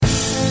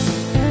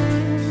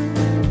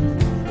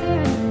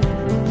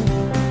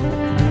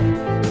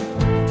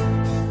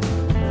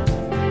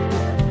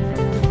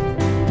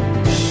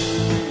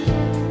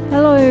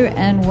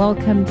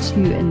welcome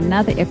to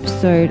another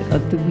episode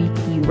of the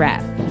Weekly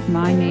Wrap.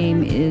 My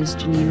name is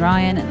Janine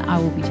Ryan, and I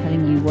will be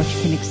telling you what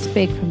you can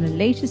expect from the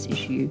latest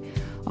issue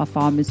of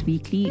Farmers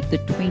Weekly, the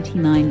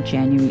 29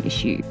 January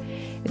issue.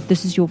 If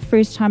this is your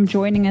first time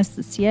joining us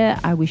this year,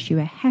 I wish you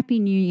a happy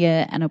new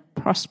year and a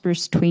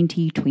prosperous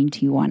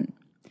 2021.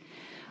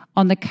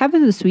 On the cover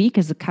this week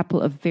is a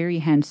couple of very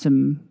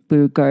handsome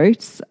Boer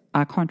goats.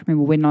 I can't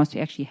remember when last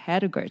we actually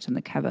had a goat on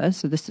the cover,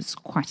 so this is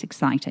quite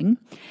exciting.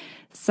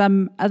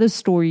 Some other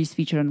stories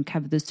featured on the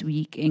cover this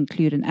week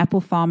include an apple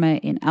farmer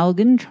in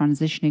Elgin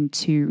transitioning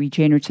to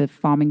regenerative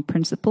farming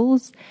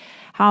principles,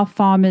 how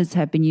farmers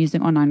have been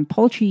using online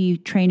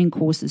poultry training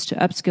courses to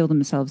upskill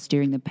themselves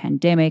during the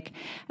pandemic,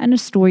 and a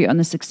story on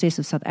the success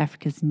of South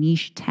Africa's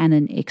niche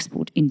tannin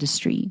export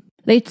industry.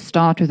 Let's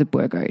start with the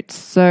Boer goats.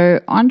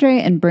 So Andre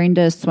and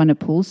Brenda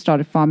Swanepoel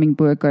started farming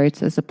Boer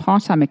goats as a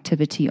part-time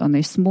activity on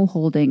their small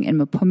holding in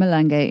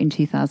Mpumalanga in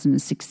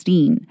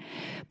 2016.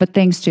 But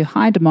thanks to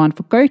high demand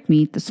for goat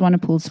meat, the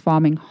Swanepoel's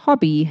farming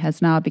hobby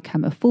has now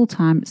become a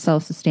full-time,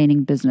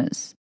 self-sustaining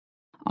business.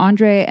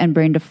 Andre and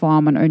Brenda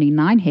farm on only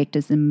 9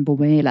 hectares in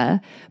Mpumalanga,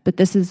 but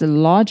this is a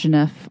large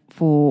enough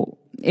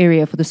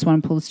area for the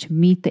Swanepoels to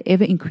meet the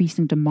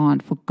ever-increasing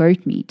demand for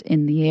goat meat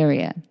in the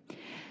area.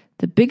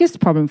 The biggest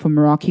problem for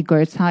Meraki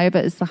goats, however,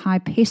 is the high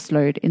pest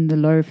load in the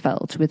low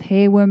veld, with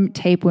hairworm,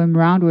 tapeworm,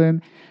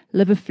 roundworm,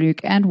 liver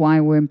fluke, and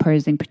wireworm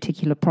posing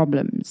particular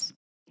problems.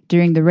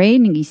 During the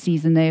rainy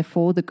season,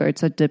 therefore, the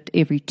goats are dipped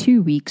every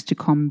 2 weeks to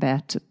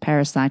combat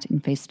parasite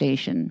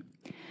infestation.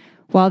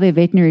 While their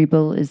veterinary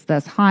bill is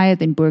thus higher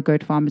than Boer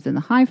goat farmers in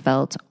the high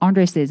veld,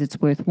 Andre says it's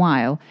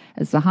worthwhile,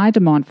 as the high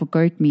demand for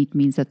goat meat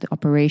means that the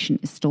operation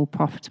is still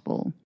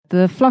profitable.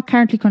 The flock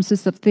currently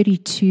consists of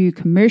 32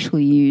 commercial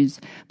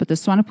ewes, but the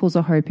Swanepoels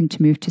are hoping to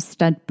move to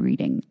stud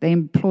breeding. They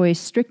employ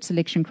strict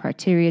selection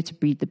criteria to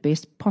breed the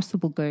best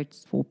possible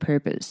goats for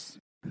purpose.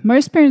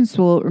 Most parents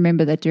will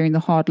remember that during the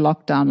hard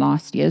lockdown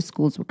last year,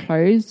 schools were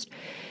closed.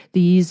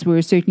 These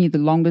were certainly the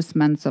longest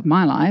months of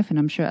my life, and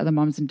I'm sure other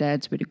moms and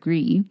dads would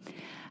agree.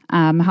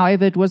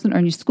 However, it wasn't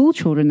only school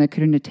children that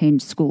couldn't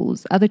attend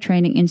schools. Other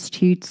training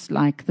institutes,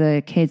 like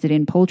the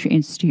KZN Poultry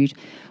Institute,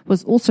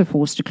 was also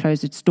forced to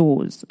close its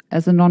doors.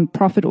 As a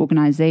non-profit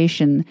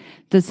organization,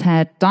 this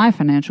had dire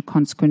financial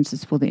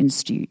consequences for the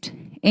institute.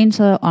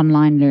 Enter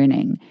online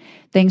learning.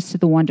 Thanks to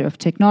the wonder of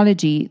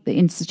technology, the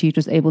institute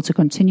was able to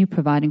continue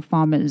providing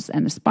farmers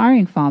and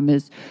aspiring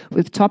farmers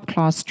with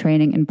top-class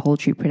training in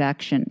poultry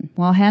production.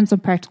 While hands-on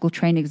practical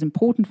training is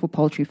important for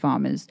poultry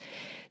farmers,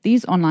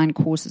 these online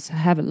courses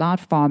have allowed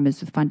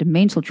farmers with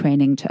fundamental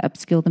training to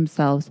upskill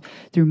themselves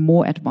through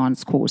more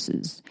advanced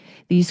courses.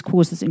 These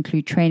courses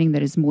include training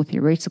that is more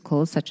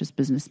theoretical, such as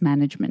business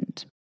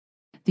management.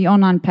 The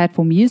online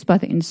platform used by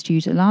the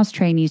Institute allows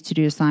trainees to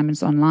do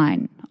assignments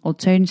online.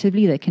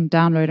 Alternatively, they can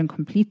download and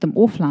complete them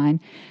offline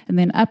and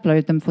then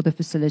upload them for the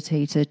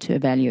facilitator to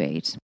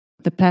evaluate.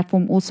 The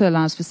platform also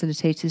allows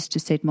facilitators to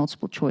set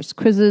multiple choice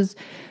quizzes,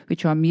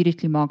 which are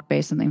immediately marked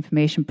based on the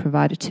information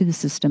provided to the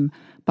system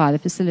by the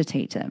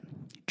facilitator.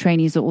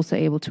 Trainees are also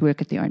able to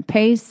work at their own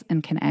pace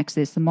and can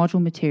access the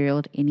module material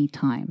at any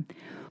time.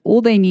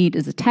 All they need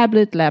is a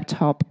tablet,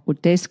 laptop, or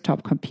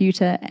desktop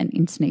computer and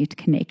internet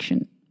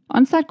connection.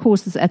 On-site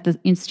courses at the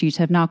Institute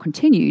have now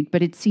continued,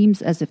 but it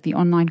seems as if the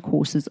online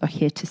courses are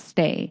here to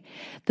stay.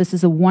 This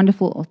is a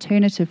wonderful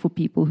alternative for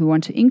people who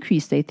want to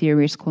increase their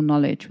theoretical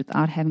knowledge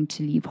without having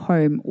to leave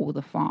home or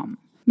the farm.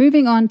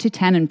 Moving on to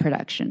tannin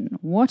production.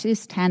 What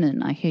is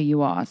tannin, I hear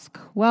you ask?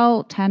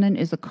 Well, tannin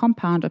is a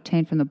compound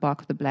obtained from the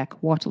bark of the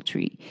black wattle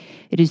tree.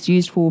 It is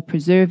used for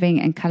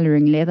preserving and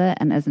coloring leather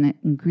and as an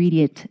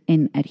ingredient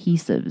in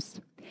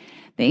adhesives.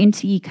 The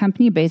NTE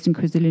company, based in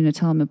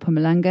KwaZulu-Natal,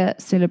 Mpumalanga,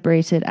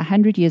 celebrated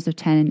 100 years of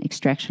tannin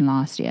extraction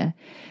last year.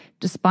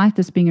 Despite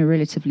this being a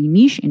relatively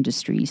niche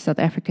industry, South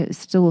Africa is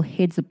still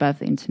heads above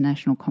the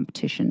international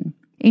competition.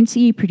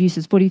 NTE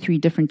produces 43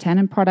 different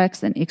tannin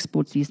products and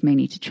exports these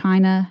mainly to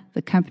China.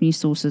 The company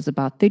sources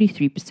about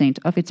 33%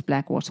 of its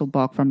black wattle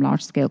bark from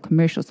large-scale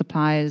commercial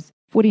suppliers,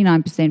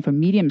 49% from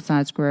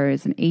medium-sized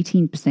growers, and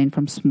 18%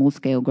 from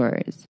small-scale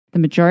growers. The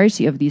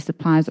majority of these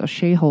suppliers are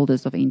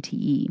shareholders of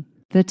NTE.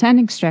 The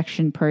tannin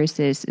extraction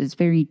process is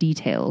very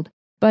detailed,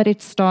 but it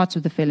starts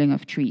with the felling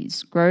of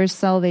trees. Growers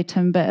sell their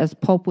timber as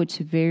pulpwood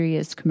to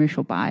various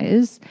commercial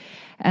buyers,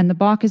 and the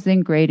bark is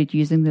then graded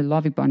using the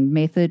Lovibond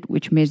method,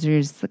 which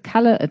measures the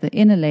color of the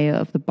inner layer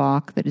of the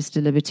bark that is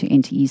delivered to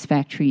NTE's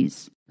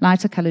factories.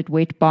 Lighter colored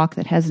wet bark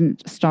that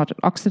hasn't started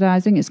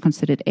oxidizing is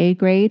considered A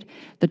grade.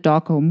 The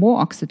darker or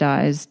more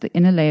oxidized the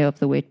inner layer of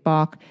the wet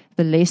bark,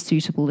 the less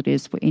suitable it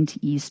is for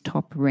NTE's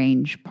top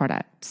range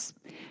products.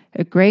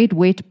 A grade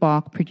wet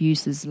bark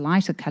produces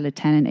lighter colored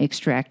tannin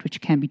extract,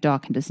 which can be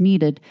darkened as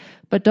needed,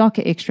 but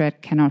darker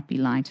extract cannot be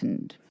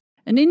lightened.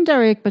 An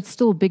indirect but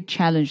still big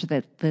challenge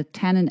that the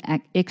tannin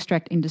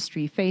extract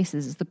industry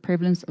faces is the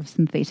prevalence of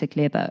synthetic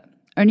leather.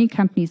 Only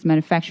companies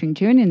manufacturing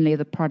genuine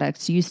leather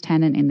products use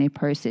tannin in their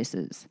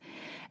processes.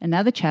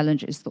 Another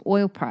challenge is the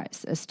oil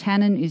price, as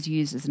tannin is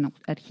used as an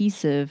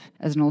adhesive,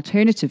 as an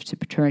alternative to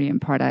petroleum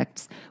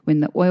products.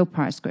 When the oil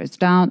price goes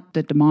down,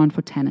 the demand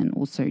for tannin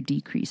also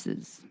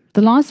decreases.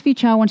 The last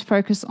feature I want to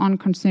focus on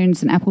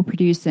concerns an apple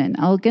producer in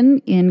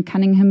Elgin. In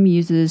Cunningham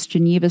uses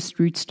Geneva's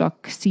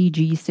rootstock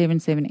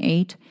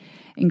CG778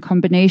 in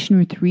combination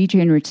with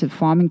regenerative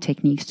farming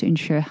techniques to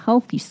ensure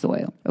healthy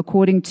soil.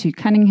 According to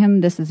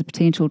Cunningham, this has the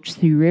potential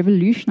to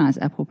revolutionize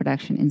apple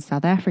production in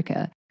South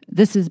Africa.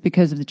 This is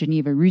because of the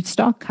Geneva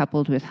rootstock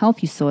coupled with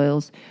healthy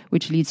soils,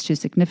 which leads to a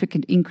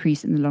significant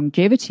increase in the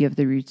longevity of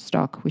the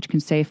rootstock, which can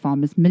save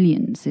farmers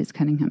millions, says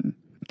Cunningham.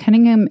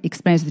 Cunningham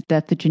explains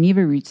that the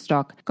Geneva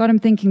rootstock got him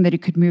thinking that he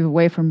could move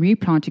away from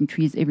replanting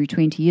trees every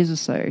 20 years or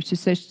so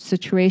to a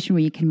situation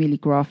where you can merely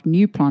graft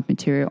new plant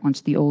material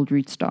onto the old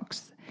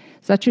rootstocks.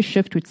 Such a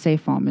shift would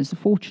save farmers a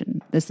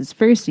fortune. This is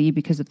firstly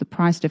because of the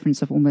price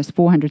difference of almost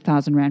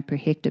 400,000 Rand per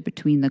hectare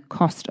between the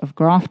cost of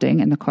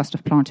grafting and the cost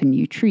of planting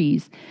new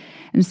trees.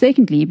 And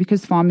secondly,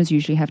 because farmers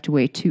usually have to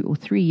wait 2 or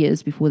 3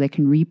 years before they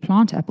can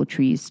replant apple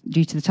trees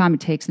due to the time it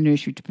takes the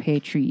nursery to prepare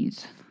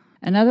trees.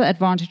 Another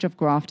advantage of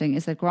grafting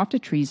is that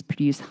grafted trees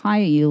produce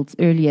higher yields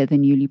earlier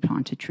than newly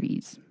planted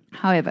trees.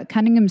 However,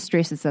 Cunningham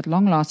stresses that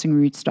long-lasting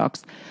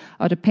rootstocks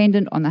are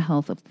dependent on the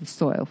health of the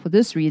soil. For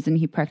this reason,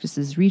 he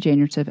practices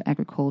regenerative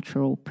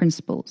agricultural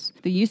principles.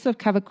 The use of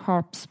cover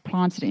crops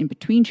planted in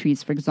between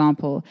trees, for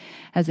example,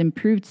 has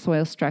improved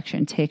soil structure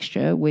and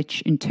texture,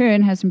 which in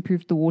turn has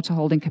improved the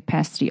water-holding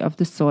capacity of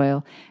the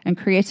soil and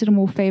created a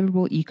more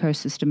favorable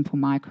ecosystem for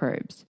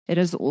microbes. It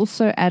has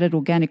also added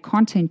organic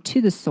content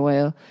to the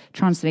soil,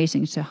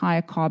 translating to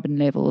higher carbon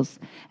levels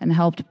and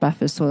helped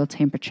buffer soil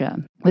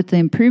temperature. With the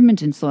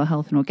improvement in soil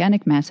health and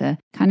organic matter,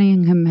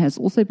 Cunningham has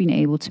also been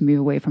able to move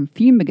away from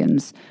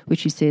fumigants,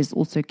 which he says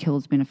also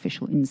kills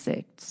beneficial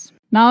insects.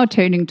 Now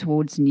turning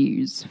towards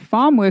news.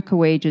 Farm worker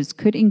wages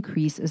could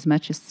increase as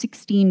much as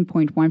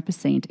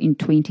 16.1% in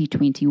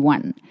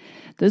 2021.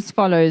 This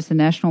follows the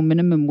National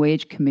Minimum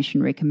Wage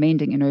Commission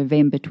recommending in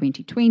November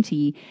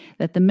 2020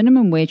 that the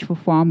minimum wage for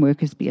farm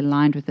workers be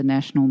aligned with the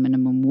national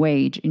minimum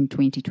wage in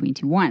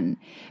 2021,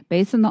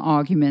 based on the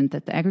argument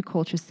that the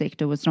agriculture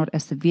sector was not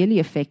as severely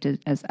affected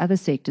as other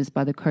sectors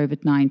by the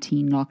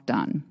COVID-19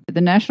 lockdown.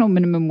 The national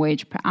minimum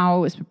wage per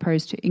hour was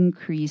proposed to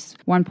increase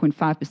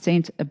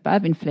 1.5%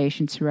 above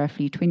inflation to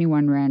roughly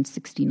 21 Rand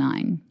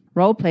 69.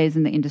 Role players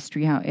in the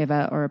industry,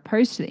 however, are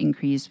opposed to the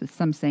increase, with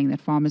some saying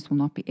that farmers will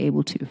not be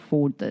able to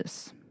afford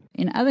this.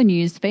 In other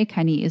news, fake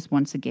honey is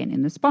once again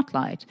in the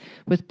spotlight,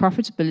 with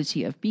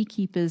profitability of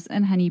beekeepers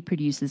and honey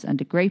producers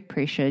under great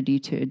pressure due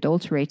to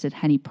adulterated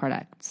honey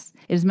products.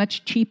 It is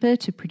much cheaper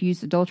to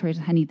produce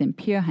adulterated honey than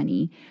pure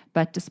honey,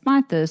 but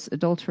despite this,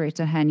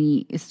 adulterated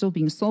honey is still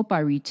being sold by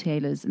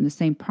retailers in the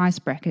same price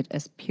bracket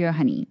as pure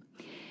honey.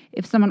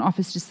 If someone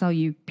offers to sell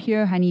you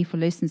pure honey for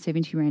less than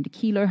 70 Rand a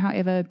kilo,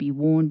 however, be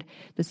warned,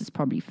 this is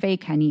probably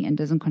fake honey and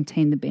doesn't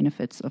contain the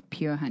benefits of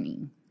pure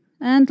honey.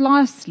 And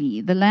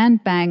lastly, the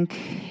Land Bank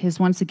is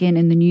once again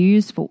in the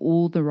news for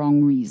all the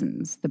wrong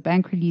reasons. The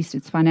bank released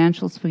its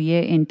financials for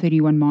year-end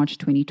 31 March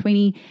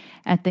 2020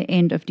 at the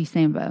end of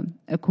December.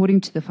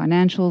 According to the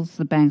financials,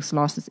 the bank's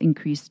losses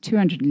increased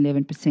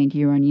 211%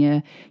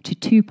 year-on-year to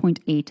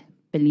 2.8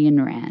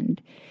 billion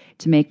Rand.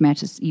 To make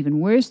matters even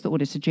worse, the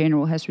Auditor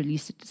General has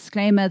released a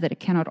disclaimer that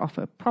it cannot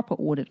offer a proper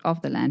audit of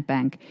the Land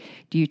Bank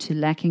due to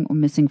lacking or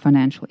missing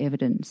financial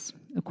evidence.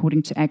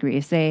 According to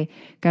Agri-SA,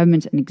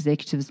 government and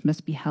executives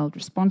must be held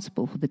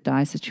responsible for the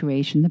dire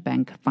situation the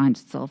bank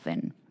finds itself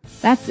in.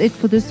 That's it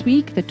for this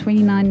week. The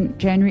 29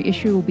 January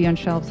issue will be on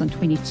shelves on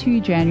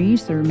 22 January,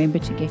 so remember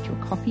to get your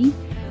copy.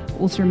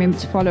 Also remember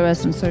to follow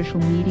us on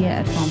social media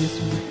at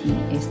Farmers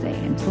Weekly SA.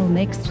 Until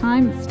next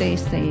time, stay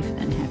safe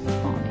and happy.